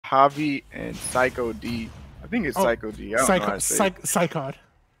Javi and PsyKoD. I think it's Oh, PsyKoD. I don't know how to say it. PsyKoD.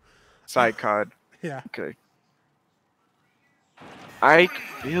 PsyKoD. Yeah. Okay. Ike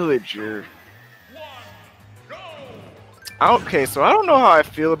Villager. Okay, so I don't know how I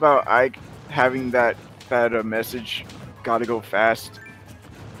feel about Ike having that message. Gotta go fast.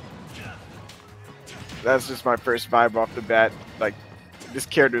 That's just my first vibe off the bat. Like, this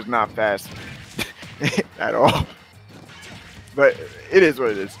character's not fast at all. But it is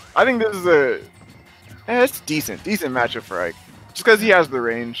what it is. I think this is it's decent matchup for Ike. Just because he has the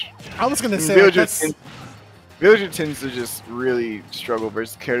range. I was gonna say Villager tends to just really struggle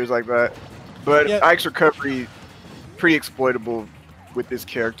versus characters like that. But yeah. Ike's recovery pretty exploitable with this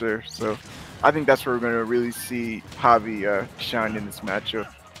character, so I think that's where we're gonna really see Javi shine in this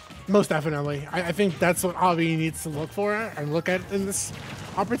matchup. Most definitely. I think that's what Javi needs to look for and look at in this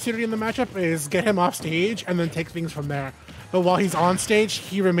opportunity in the matchup is get him off stage and then take things from there. But while he's on stage,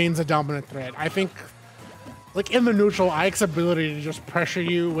 he remains a dominant threat. I think, like in the neutral, Ike's ability to just pressure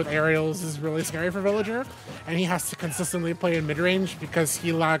you with aerials is really scary for Villager, and he has to consistently play in mid-range because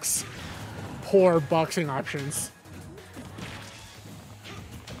he lacks poor boxing options.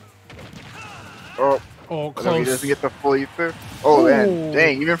 Oh, close. No, he doesn't get the full ether. Oh, man,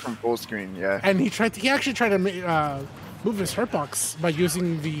 dang, even from full screen, yeah. And he actually tried to move his hurtbox by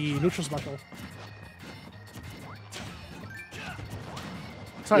using the neutral special.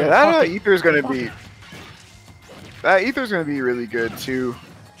 Sorry, yeah, that ether is gonna be really good too.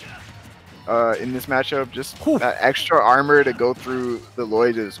 In this matchup, just that extra armor to go through the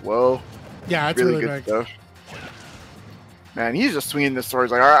Lloyd as well. Yeah, it's really good stuff. Man, he's just swinging the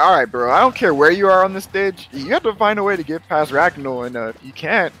swords like, all right, bro. I don't care where you are on the stage. You have to find a way to get past Ragnall, and if you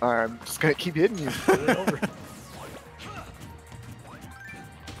can't, I'm just gonna keep hitting you. Over.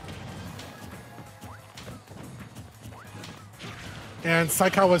 And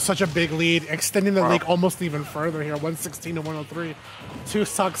PsyKoD was such a big lead, extending the lead almost even further here, 116 to 103. 2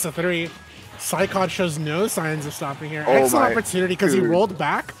 stocks to 3. PsyKoD shows no signs of stopping here. Excellent opportunity because he rolled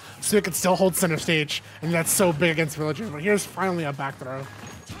back so he could still hold center stage, and that's so big against Villager. But here's finally a back throw.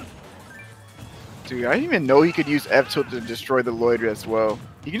 Dude, I didn't even know he could use F tilt to destroy the Lloyd as well.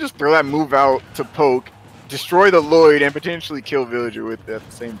 He can just throw that move out to poke, destroy the Lloyd, and potentially kill Villager with it at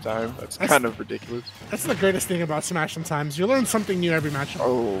the same time. That's kind of ridiculous. That's the greatest thing about Smash sometimes. You learn something new every match.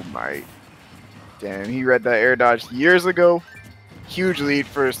 Oh my. Damn, he read that air dodge years ago. Huge lead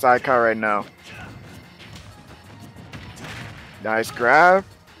for PsyKoD right now. Nice grab.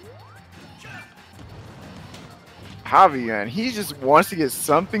 Javi, man, he just wants to get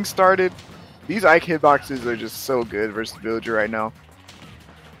something started. These Ike hitboxes are just so good versus Villager right now.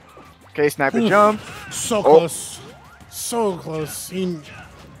 Okay, sniper jump. So close. So close.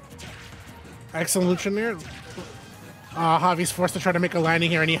 Excellent lucha there. Javi's forced to try to make a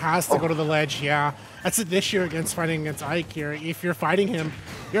landing here, and he has to go to the ledge. Yeah, that's an issue against fighting against Ike here. If you're fighting him,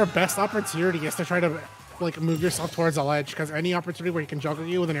 your best opportunity is to try to move yourself towards the ledge, because any opportunity where he can juggle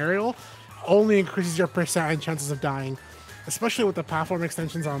you with an aerial only increases your percent and chances of dying, especially with the platform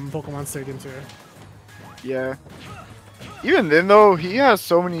extensions on Pokemon Stadium 2. Yeah. Even then, though, he has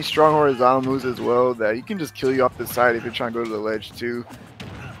so many strong horizontal moves as well that he can just kill you off the side if you're trying to go to the ledge, too.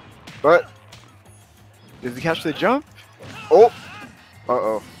 But, does he catch the jump? Oh!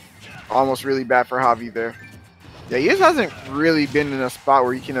 Uh-oh. Almost really bad for Javi there. Yeah, he just hasn't really been in a spot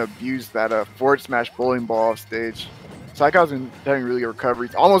where he can abuse that forward smash bowling ball off stage. PsyKoD's been having really good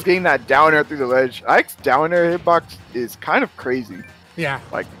recoveries. Almost getting that down air through the ledge. Ike's down air hitbox is kind of crazy. Yeah.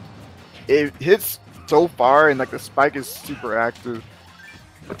 Like, it hits so far, and the spike is super active.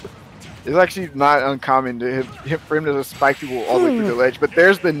 It's actually not uncommon for him to just spike people all the way through the ledge. But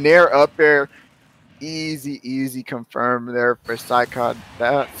there's the nair up air. Easy confirm there for PsyKoD.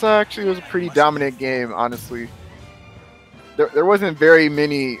 That actually was a pretty dominant game, honestly. There wasn't very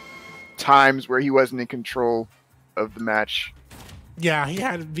many times where he wasn't in control of the match. Yeah, he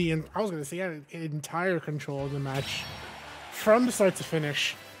had he had entire control of the match from start to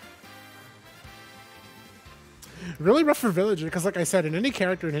finish. Really rough for Villager, because like I said, in any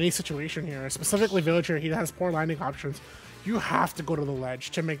character, in any situation here, specifically Villager, he has poor landing options. You have to go to the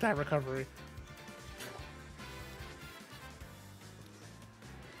ledge to make that recovery.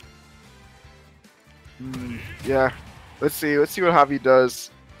 Yeah, let's see what Javi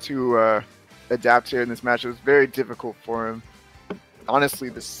does to adapt here in this match. It was very difficult for him. Honestly,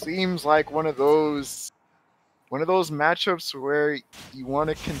 this seems like one of those matchups where you want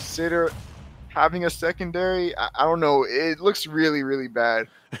to consider having a secondary. I don't know. It looks really bad.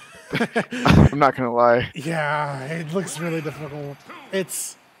 I'm not gonna lie. Yeah, it looks really difficult.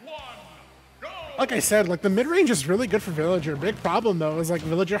 It's like I said, like the mid range is really good for Villager. Big problem though is like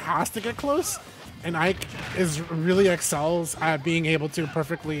Villager has to get close, and Ike is really excels at being able to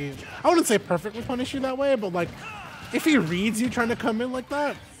perfectly. I wouldn't say perfectly punish you that way, but like if he reads you trying to come in like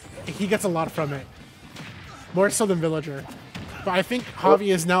that, he gets a lot from it. More so than Villager. But I think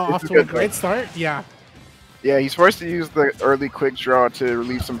Javi is now off to a great start. Yeah. Yeah, he's forced to use the early quick draw to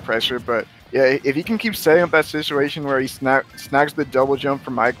relieve some pressure, but yeah, if he can keep setting up that situation where he snags the double jump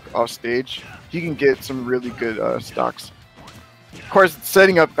from Mike off stage, he can get some really good stocks. Of course,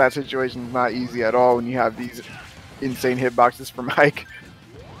 setting up that situation is not easy at all when you have these insane hitboxes from Mike.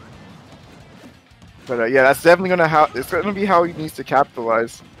 But yeah, that's definitely gonna be how he needs to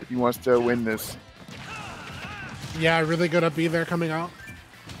capitalize if he wants to win this. Yeah, really good up B there coming out.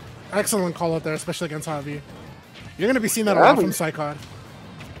 Excellent call out there, especially against Javi. You're going to be seeing that a lot from PsyKoD.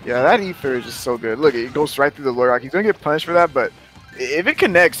 Yeah, that ether is just so good. Look, it goes right through the Lord Rock. He's going to get punished for that, but if it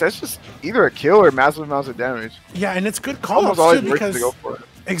connects, that's just either a kill or massive amounts of damage. Yeah, and it's good call outs too because... To go for it.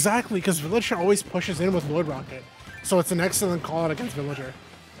 Exactly, because Villager always pushes in with Lord Rocket. So it's an excellent call out against Villager.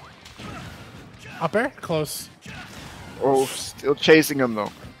 Up air? Close. Oh, still chasing him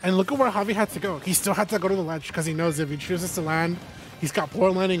though. And look at where Javi had to go. He still had to go to the ledge because he knows if he chooses to land, he's got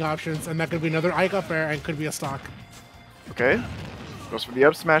poor landing options, and that could be another Ike up air and could be a stock. Okay. Goes for the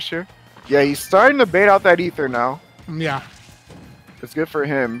up smash here. Yeah, he's starting to bait out that ether now. Yeah. It's good for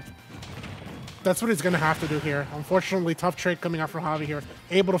him. That's what he's going to have to do here. Unfortunately, tough trade coming out for Javi here.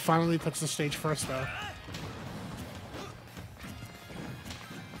 Able to finally touch the stage first, though.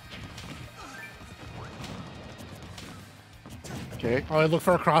 Okay. Oh, I look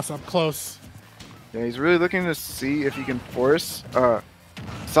for a cross-up. Close. Yeah, he's really looking to see if he can force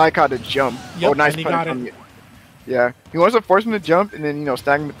PsyKoD to jump. Yep, oh, nice and he punish got from it. Yeah, he wants to force him to jump and then, you know,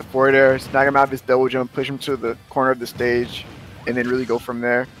 snag him with the forward air, snag him out of his double jump, push him to the corner of the stage, and then really go from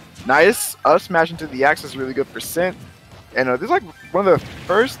there. Nice up smash into the axis, really good percent. And this is like one of the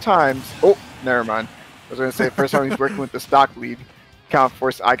first times. Oh, never mind. I was going to say first time he's working with the stock lead. Kind of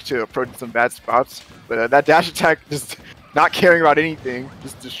forced Ike to approach some bad spots. But that dash attack just not caring about anything,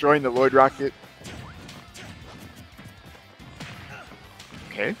 just destroying the Lloyd Rocket.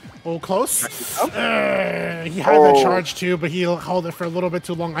 Okay. Oh, close. He had that charge too, but he held it for a little bit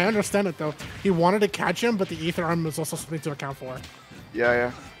too long. I understand it though. He wanted to catch him, but the ether arm was also something to account for. Yeah,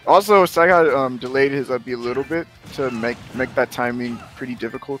 yeah. Also, PsyKoD delayed his up B a little bit to make that timing pretty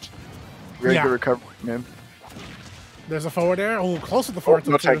difficult. Really good recovery from him. There's a forward air. Oh, close to the forward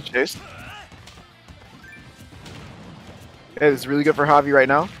no tech chase. Yeah, it's really good for Javi right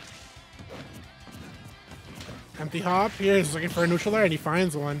now. Empty hop. Here he's looking for a neutral air, and he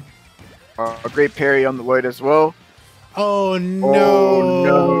finds one. A great parry on the Lloyd as well. Oh no! Oh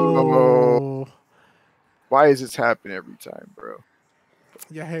no! Why is this happening every time, bro?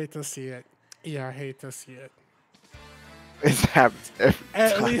 You hate to see it. Yeah, I hate to see it. It happens every time.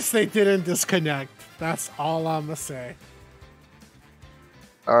 At least they didn't disconnect. That's all I'm gonna say.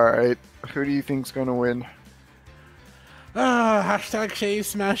 All right, who do you think's gonna win? Hashtag save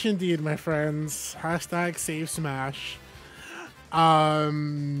smash indeed, my friends. Hashtag save smash.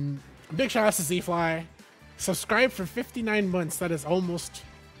 Big shout out to Z-Fly. Subscribe for 59 months. That is almost...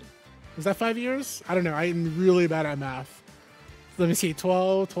 Is that 5 years? I don't know. I'm really bad at math. Let me see.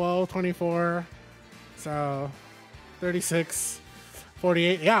 12, 24. So, 36,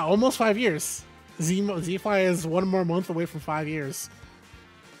 48. Yeah, almost 5 years. Z-Fly is one more month away from 5 years.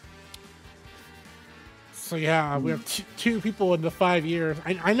 So yeah, we have two people in the 5 years.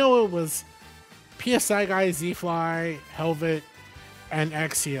 I know it was PSI guy, Z-Fly, Helvet, and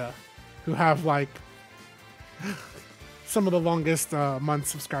Exia, who have like some of the longest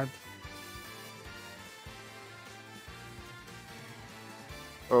months subscribed.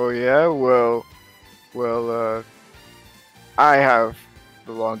 Oh yeah, well, I have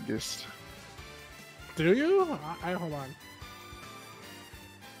the longest. Do you? I hold on.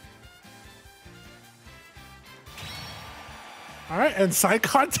 All right, and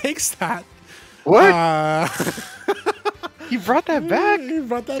PsyKoD takes that. What? He brought that back? He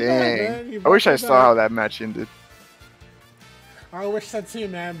brought that Dang. back, man. I wish I saw how that match ended. I wish that too,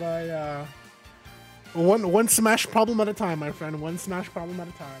 man, but one smash problem at a time, my friend. One smash problem at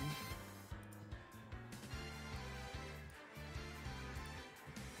a time.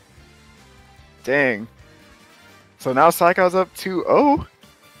 Dang. So now PsyKoD's up 2-0.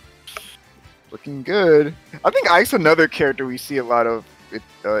 Looking good. I think Ike's another character we see a lot of with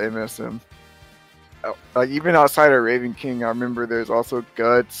MSM. Like even outside of Raven King, I remember there's also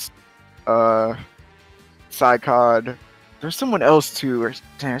Guts, PsyKoD. There's someone else too.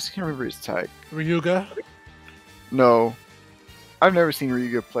 Damn, I just can't remember his type. Ryuga? No, I've never seen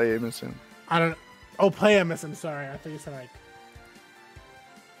Ryuga play MSM. I don't. Oh, play MSM. Sorry, I thought you said like.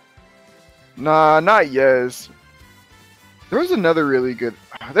 Nah, not Yes. There was another really good.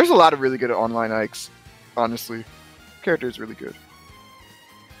 There's a lot of really good online Ikes, honestly. Character is really good.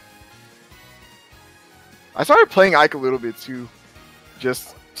 I started playing Ike a little bit too,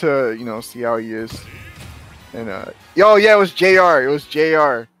 just to see how he is. And yo, yeah, it was JR. It was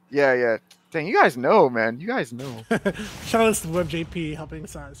JR. Yeah, yeah. Dang, you guys know, man. You guys know. Shout out to WebJP helping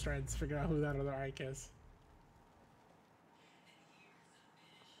Strides figure out who that other Ike is.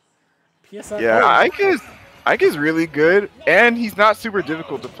 PSF. Yeah, Oh. Ike is really good, and he's not super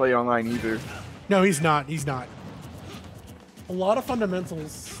difficult to play online either. No, he's not. He's not. A lot of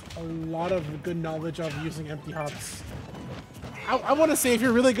fundamentals, a lot of good knowledge of using empty hops. I want to say if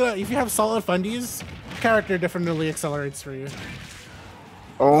you're really good, if you have solid fundies, character definitely accelerates for you.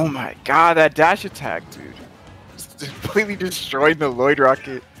 Oh my god, that dash attack, dude. Just completely destroyed the Lloyd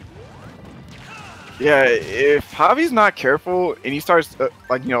Rocket. Yeah, if Javi's not careful and he starts,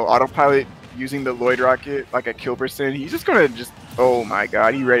 autopilot using the Lloyd Rocket like a kill percent, he's just gonna oh my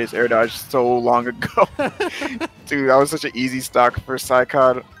god, he read his air dodge so long ago. Dude, that was such an easy stock for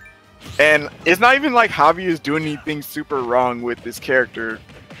PsyKoD. And it's not even like Javi is doing anything super wrong with this character.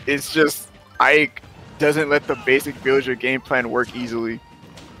 It's just Ike doesn't let the basic villager game plan work easily.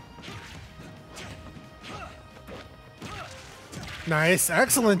 Nice,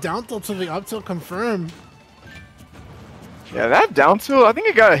 excellent down tilt to the up tilt confirmed. Yeah, that down tilt, I think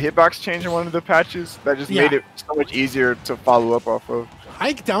it got a hitbox change in one of the patches that just made it so much easier to follow up off of.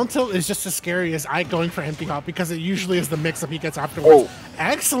 Ike down tilt is just as scary as Ike going for empty hop because it usually is the mix up he gets afterwards. Oh.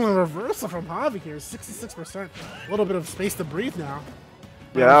 Excellent reversal from Javi here, 66%. A little bit of space to breathe now.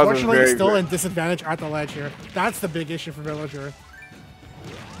 But yeah, unfortunately, he's still in disadvantage at the ledge here. That's the big issue for Villager.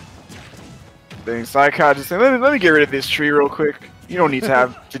 Dang, PsyKoD just saying, let me get rid of this tree real quick. You don't need to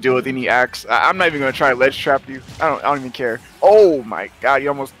have to deal with any axe. I'm not even going to try to ledge trap you. I don't even care. Oh my god, you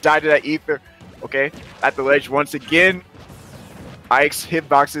almost died to that ether. Okay, at the ledge once again. Ike's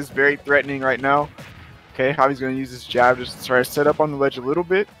hitbox is very threatening right now. Okay, Javi's going to use his jab just to try to set up on the ledge a little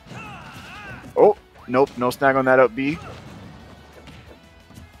bit. Oh, nope, no snag on that up B.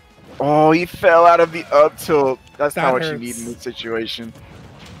 Oh, he fell out of the up tilt. That's not what you need in this situation.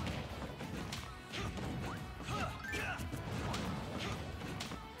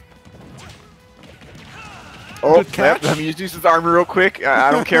 Oh, let me just use his armor real quick.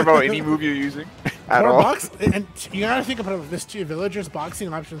 I don't care about any move you're using at all. And you gotta think about this too. Villagers'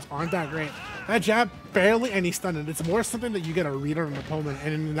 boxing options aren't that great. That jab barely any stunned. It's more something that you get a read on an opponent.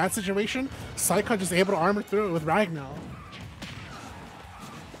 And in that situation, PsyKoD is able to armor through it with Ragnar.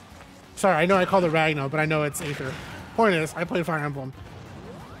 Sorry, I know I called it Ragnar, but I know it's Aether. Point is, I played Fire Emblem.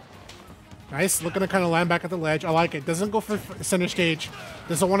 Nice, looking to kind of land back at the ledge. I like it. Doesn't go for center stage.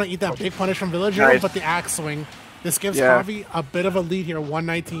 Doesn't want to eat that big punish from Villager, but the axe swing. This gives Javi a bit of a lead here,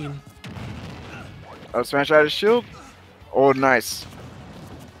 119. Oh, smash out his shield. Oh, nice.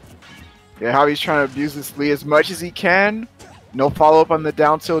 Yeah, Javi's trying to abuse this lead as much as he can. No follow-up on the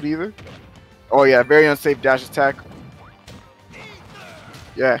down tilt either. Oh, yeah, very unsafe dash attack.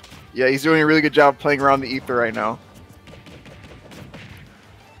 Yeah, he's doing a really good job playing around the ether right now.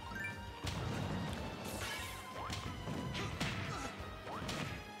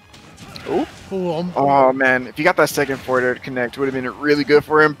 Ooh. Oh man, if he got that second forward air to connect, would have been really good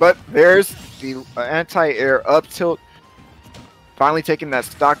for him. But there's the anti-air up tilt. Finally taking that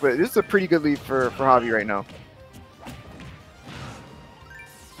stock, but this is a pretty good lead for Javi right now.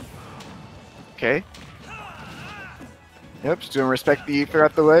 Okay. Yep, just doing respect the ether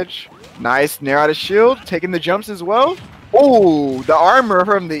at the ledge. Nice, nair out of shield, taking the jumps as well. Oh, the armor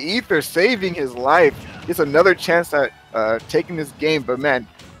from the ether saving his life. Gets another chance at taking this game, but man,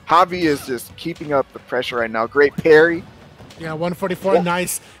 Javi is just keeping up the pressure right now. Great parry. Yeah, 144,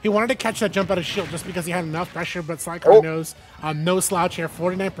 nice. He wanted to catch that jump out of shield just because he had enough pressure, but PsyKoD knows no slouch here,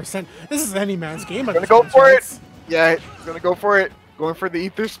 49%. This is any man's game. Gonna go for it. Yeah, he's gonna go for it. Going for the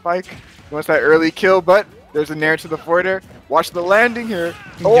ether spike. He wants that early kill, but there's a nair to the forward air. Watch the landing here.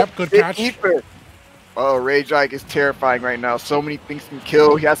 Oh, yep, good catch. Ether. Oh, Rage Ike is terrifying right now. So many things can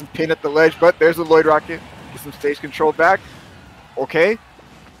kill. He hasn't pinned at the ledge, but there's a Lloyd Rocket. Get some stage control back. Okay.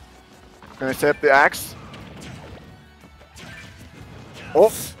 Gonna set up the axe. Oh,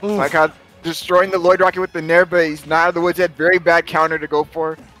 PsyKoD destroying the Lloyd Rocket with the nair, but he's not out of the woods yet. Very bad counter to go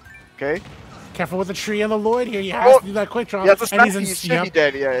for. Okay. Careful with the tree on the Lloyd here. You have to do that quick draw. Yeah, he should be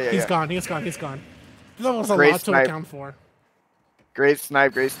dead. Yeah. He's gone. He's gone. That was a lot to account for. Great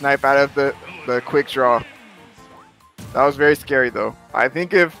snipe out of the quick draw. That was very scary though. I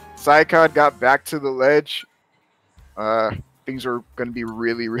think if PsyKoD got back to the ledge, things were going to be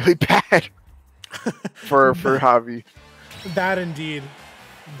really, really bad. for Javi. That indeed.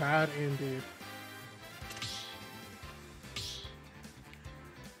 That indeed.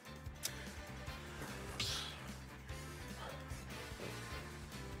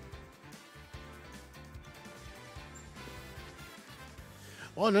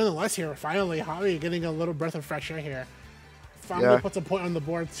 Well, nonetheless, here, finally, Javi getting a little breath of fresh air here. Finally puts a point on the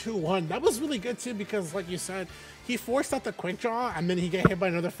board, 2-1. That was really good, too, because, like you said, he forced out the quick draw, and then he get hit by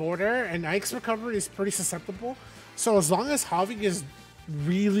another forward air, and Ike's recovery is pretty susceptible. So as long as Javi is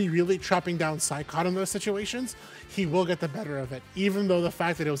really, really trapping down PsyKoD in those situations, he will get the better of it, even though the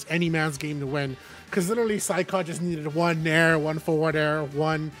fact that it was any man's game to win. Because literally, PsyKoD just needed one nair, one forward air,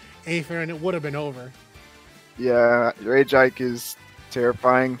 one Aether, and it would have been over. Yeah, Rage Ike is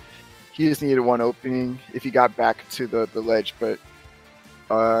terrifying. He just needed one opening if he got back to the ledge. But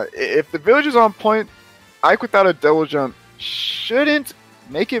if the village is on point, Ike without a double jump shouldn't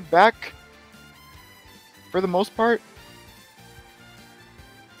make it back for the most part.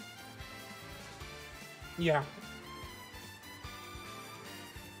 Yeah.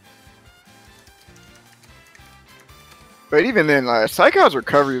 But even then, PsyKoD's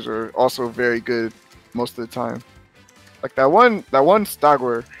recoveries are also very good most of the time. Like that one stock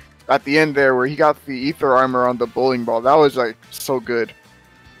where at the end there where he got the ether armor on the bowling ball, that was like so good.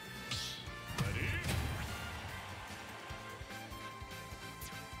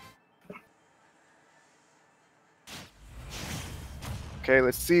 Okay,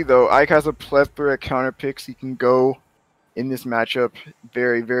 let's see though. Ike has a plethora of counter picks he can go in this matchup.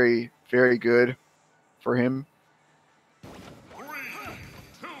 Very, very, very good for him.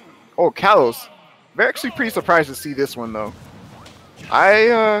 Oh, Kalos. I'm actually pretty surprised to see this one though.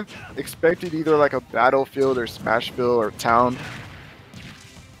 I expected either like a Battlefield or Smashville or Town.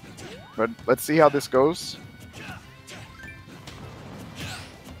 But let's see how this goes.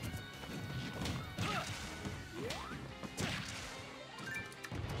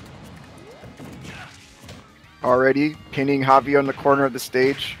 Already pinning Javi on the corner of the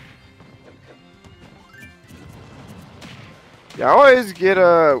stage. Yeah, I always get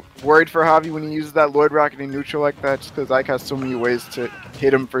worried for Javi when he uses that Lloyd Rocket in neutral like that, just because Ike has so many ways to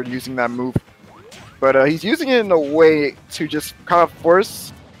hit him for using that move. But he's using it in a way to just kind of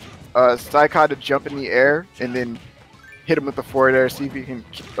force PsyKoD to jump in the air and then hit him with the forward air, see if he can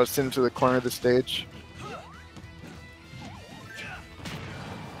send him to the corner of the stage.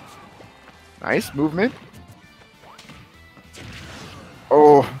 Nice movement.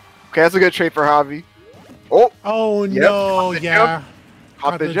 Oh, okay, that's a good trade for Javi. Oh yep. no, yeah.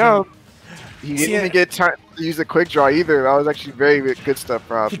 Caught the jump. He didn't even get time to use a quick draw either. That was actually very good stuff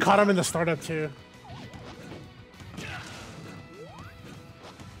for Javi. He caught him in the startup too.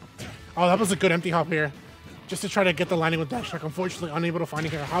 Oh, that was a good empty hop here. Just to try to get the landing with dash attack. Unfortunately, unable to find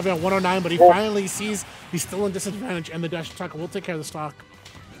it here. Javi on 109, but he finally sees he's still in disadvantage, and the dash attack will take care of the stock.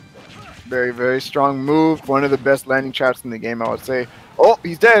 Very, very strong move. One of the best landing traps in the game, I would say. Oh,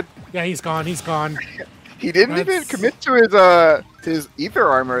 he's dead. Yeah, he's gone. He's gone. He didn't even commit to his ether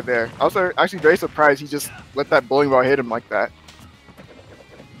armor there. I was actually very surprised he just let that bowling ball hit him like that.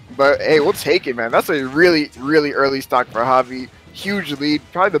 But hey, we'll take it, man. That's a really, really early stock for Javi. Huge lead,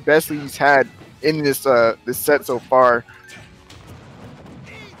 probably the best lead he's had in this this set so far.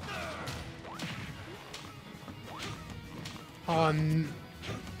 A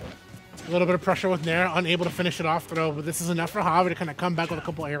little bit of pressure with Nair, unable to finish it off throw, but this is enough for Javi to kind of come back with a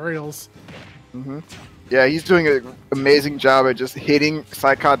couple aerials. Yeah, he's doing an amazing job at just hitting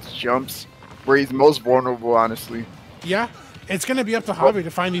PsyKoD's jumps where he's most vulnerable, honestly. Yeah, it's going to be up to Javi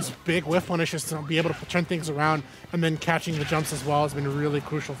to find these big whiff punishes to be able to turn things around, and then catching the jumps as well has been really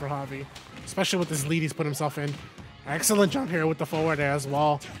crucial for Javi, especially with this lead he's put himself in. Excellent jump here with the forward air as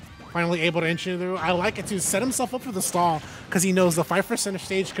well. Finally able to inch it through. I like it to set himself up for the stall because he knows the 5%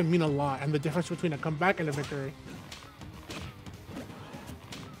 stage can mean a lot and the difference between a comeback and a victory.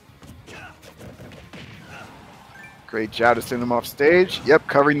 Great job to send him off stage. Yep,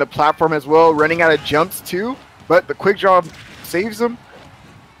 covering the platform as well. Running out of jumps too, but the quick draw saves him.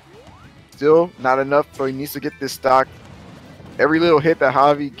 Still not enough, so he needs to get this stock. Every little hit that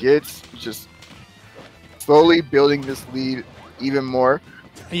Javi gets, just slowly building this lead even more.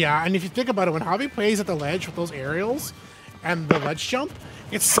 Yeah, and if you think about it, when Javi plays at the ledge with those aerials and the ledge jump,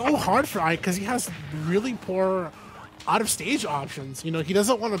 it's so hard for Ike because he has really poor out-of-stage options. You know, he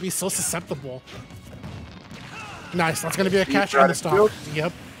doesn't want to be so susceptible. Nice, that's going to be a catch on the stock.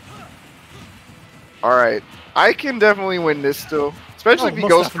 Yep. All right, I can definitely win this still, especially if he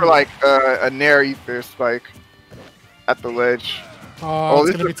goes for like a Nair ether spike at the ledge. Oh,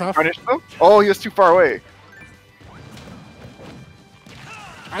 it's going to be tough. Oh, he was too far away.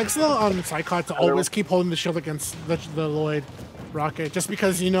 Excellent on PsyKoD to always keep holding the shield against the Lloyd rocket, just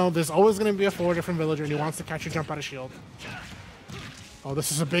because, you know, there's always going to be a forwarder from Villager and he wants to catch your jump out of shield. Oh,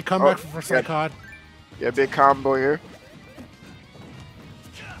 this is a big comeback for PsyKoD. Yeah, big combo here.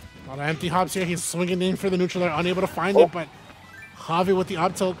 A lot of empty hops here. He's swinging in for the neutral air, unable to find it, but Javi with the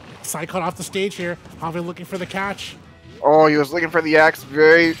up tilt. PsyKoD off the stage here. Javi looking for the catch. Oh, he was looking for the axe.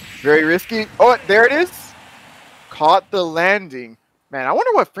 Very, very risky. Oh, there it is. Caught the landing. Man, I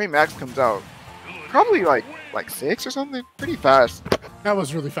wonder what frame X comes out. Probably like 6 or something. Pretty fast. That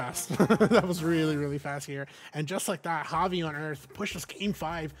was really fast. That was really, really fast here. And just like that, Javi on Earth pushes game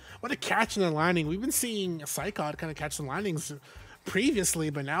 5. What a catch and a landing. We've been seeing PsyKoD kind of catch the landings previously,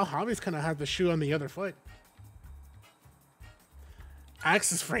 but now Javi's kind of had the shoe on the other foot.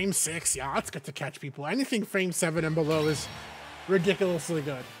 X is frame 6. Yeah, that's good to catch people. Anything frame 7 and below is ridiculously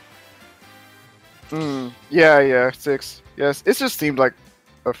good. Yeah, 6. Yes, it just seemed like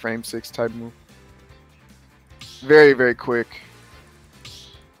a frame 6 type move. Very, very quick.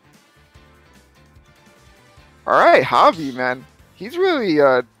 Alright, Javi, man. He's really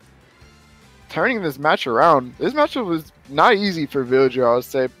turning this match around. This matchup was not easy for Villager, I would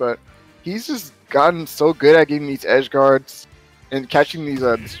say, but he's just gotten so good at getting these edge guards and catching these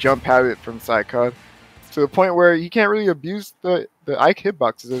this jump habit from PsyKoD to the point where he can't really abuse the Ike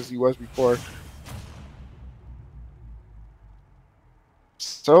hitboxes as he was before.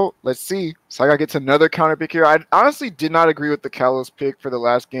 So let's see. PsyKoD gets another counter pick here. I honestly did not agree with the Kalos pick for the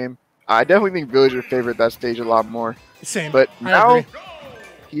last game. I definitely think Villager favored that stage a lot more. Same. But now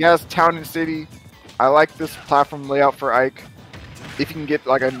he has Town and City. I like this platform layout for Ike. If you can get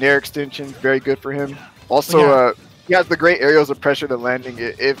like a Nair extension, very good for him. Also, he has the great aerials of pressure to landing.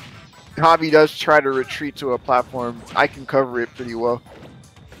 If Javi does try to retreat to a platform, I can cover it pretty well.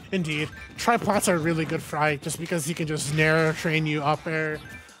 Indeed. Triplats are really good for Ike just because he can just Nair train you up air,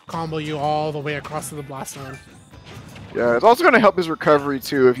 combo you all the way across to the blast zone. Yeah, it's also going to help his recovery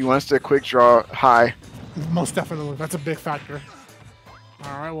too if he wants to quick draw high. Most definitely. That's a big factor.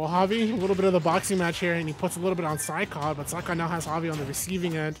 Alright, well, Javi, a little bit of the boxing match here, and he puts a little bit on PsyKoD, but PsyKoD now has Javi on the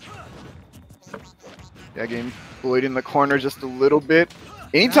receiving end. Yeah, getting bullied in the corner just a little bit.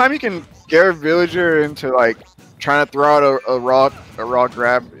 Anytime you can get a Villager into like trying to throw out a raw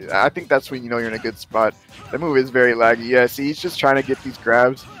grab, I think that's when you know you're in a good spot. That move is very laggy. Yeah, see, he's just trying to get these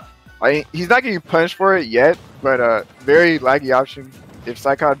grabs. He's not getting punished for it yet, but very laggy option. If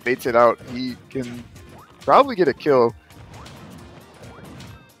PsyKoD baits it out, he can probably get a kill.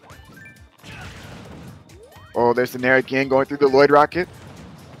 Oh, there's the Nair again going through the Lloyd Rocket.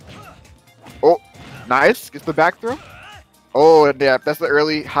 Oh, nice. Gets the back throw. Oh, and yeah, that's the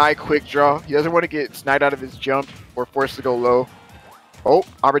early high quick draw. He doesn't want to get sniped out of his jump or forced to go low. Oh,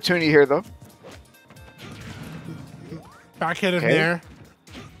 opportunity here, though. Back hit of Nair.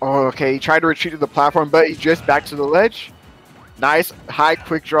 Oh, okay. He tried to retreat to the platform, but he just back to the ledge. Nice high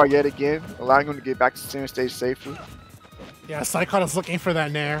quick draw yet again, allowing him to get back to center stage safely. Yeah, PsyKoD is looking for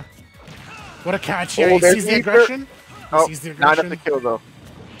that Nair. What a catch here. Oh, he sees the aggression. Oh, not enough to kill, though.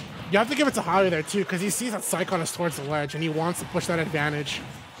 You have to give it to Javi there, too, because he sees that PsyKoD is towards the ledge, and he wants to push that advantage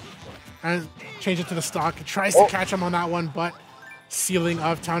and change it to the stock. He tries to catch him on that one, but ceiling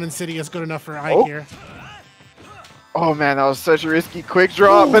of Town and City is good enough for Ike here. Oh, man, that was such a risky quick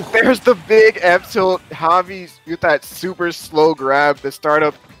draw, but there's the big F tilt. Javi with that super slow grab. The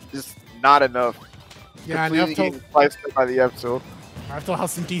startup is not enough. Yeah, and F tilt sliced by the F tilt. F tilt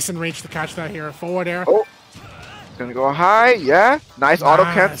has some decent range to catch that here. Forward air. Oh, it's gonna go high. Yeah, nice auto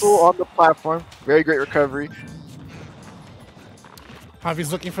cancel on the platform. Very great recovery.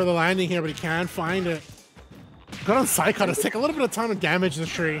 Javi's looking for the landing here, but he can't find it. Good on PsyKoD. Let's take a little bit of time to damage the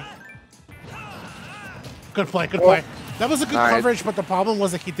tree. Good play, good play. That was a good coverage, but the problem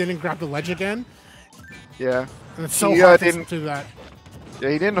was that he didn't grab the ledge again. Yeah. And it's so hard to do that. Yeah,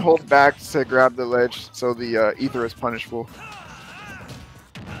 he didn't hold back to grab the ledge, so the ether is punishable.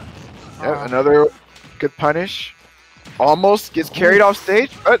 Yeah, another good punish. Almost gets carried off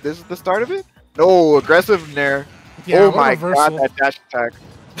stage, but this is the start of it. No, aggressive Nair. Yeah, oh my god, that dash attack.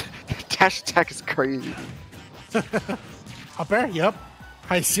 Dash attack is crazy. Up air, yep.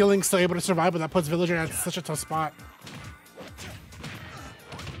 High ceiling, still able to survive, but that puts Villager at such a tough spot.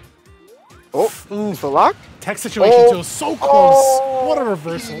 Oh, it's the lock? Tech situation too, so close. What a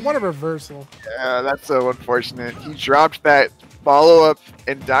reversal, what a reversal. Yeah, that's so unfortunate. He dropped that follow-up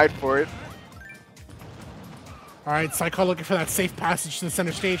and died for it. All right, PsyKoD looking for that safe passage to the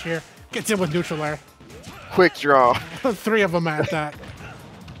center stage here. Gets in with neutral air. Quick draw. 3 of them at that.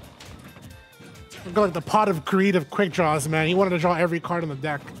 We're going like the pot of greed of quick draws, man. He wanted to draw every card on the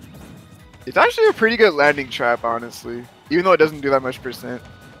deck. It's actually a pretty good landing trap, honestly. Even though it doesn't do that much percent.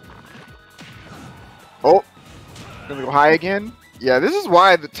 Oh, gonna go high again. Yeah, this is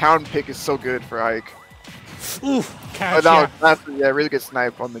why the town pick is so good for Ike. Ooh, catch, That's really good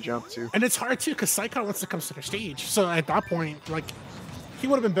snipe on the jump too. And it's hard too, because PsyKoD wants to come center stage. So at that point, like, he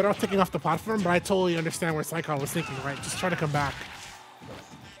would have been better off taking off the platform, but I totally understand where PsyKoD was thinking, right? Just try to come back.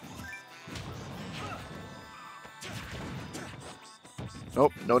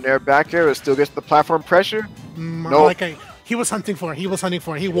 Nope, no nair back air, but still gets the platform pressure. Nope. He was hunting for it. He was hunting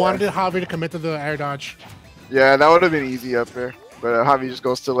for it. He wanted Javi to commit to the air dodge. Yeah, that would have been easy up there. But Javi just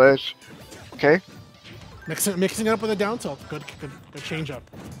goes to ledge. Okay. Mixing it up with a down tilt. Good change up.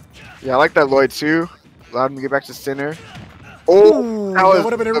 Yeah, I like that Lloyd too. Allowed him to get back to center. Oh, that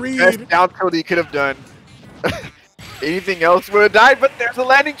would have been a read. Best down tilt he could have done. Anything else would have died, but there's a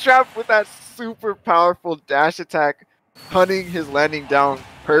landing trap with that super powerful dash attack, hunting his landing down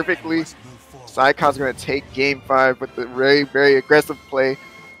perfectly. PsyKoD's going to take game 5 with the very, very aggressive play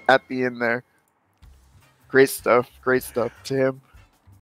at the end there. Great stuff to him.